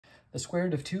the square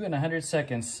root of 2 in 100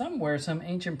 seconds. Somewhere, some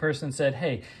ancient person said,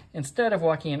 hey, instead of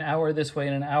walking an hour this way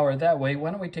and an hour that way,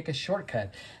 why don't we take a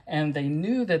shortcut? And they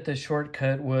knew that the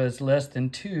shortcut was less than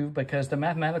 2 because the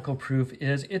mathematical proof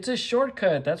is it's a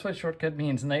shortcut. That's what shortcut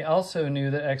means. And they also knew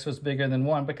that x was bigger than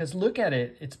 1 because look at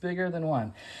it, it's bigger than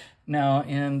 1. Now,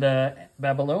 in the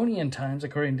Babylonian times,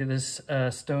 according to this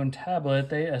stone tablet,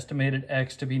 they estimated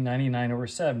x to be 99 over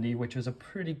 70, which was a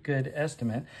pretty good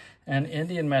estimate. And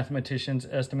Indian mathematicians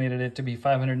estimated it to be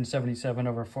 577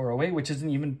 over 408, which is an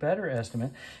even better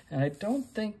estimate. And I don't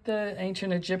think the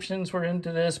ancient Egyptians were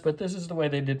into this, but this is the way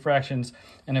they did fractions.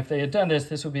 And if they had done this,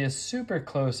 this would be a super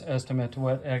close estimate to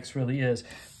what x really is.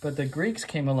 But the Greeks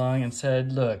came along and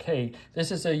said, look, hey,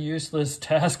 this is a useless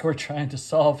task we're trying to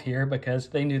solve here, because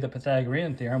they knew the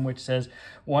Pythagorean theorem, which says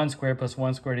 1 squared plus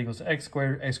 1 squared equals x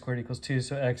squared equals 2,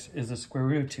 so x is the square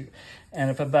root of 2.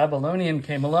 And if a Babylonian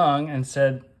came along and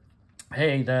said,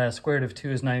 hey, the square root of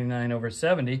 2 is 99 over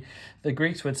 70, the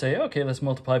Greeks would say, okay, let's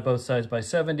multiply both sides by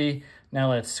 70.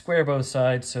 Now let's square both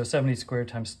sides, so 70 squared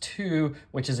times 2,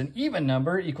 which is an even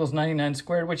number, equals 99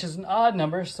 squared, which is an odd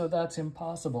number, so that's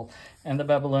impossible. And the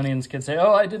Babylonians could say,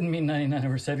 oh, I didn't mean 99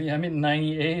 over 70, I mean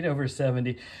 98 over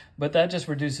 70. But that just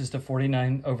reduces to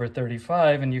 49 over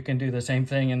 35, and you can do the same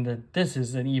thing in that this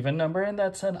is an even number, and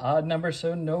that's an odd number,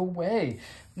 so no way.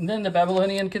 And then the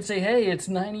Babylonian could say, hey, it's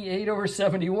 98 over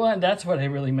 71. That's what I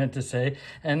really meant to say.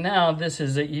 And now this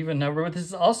is an even number, but this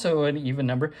is also an even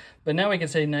number. But now we can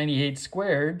say 98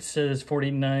 squared says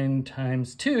 49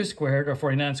 times 2 squared, or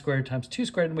 49 squared times 2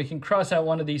 squared, and we can cross out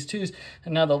one of these 2's,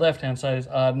 and now the left-hand side is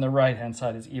odd and the right-hand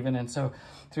side is even. And so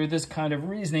through this kind of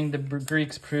reasoning, the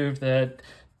Greeks proved that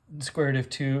the square root of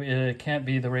 2 can't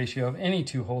be the ratio of any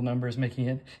two whole numbers, making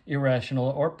it irrational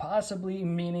or possibly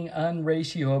meaning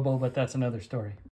unratioable, but that's another story.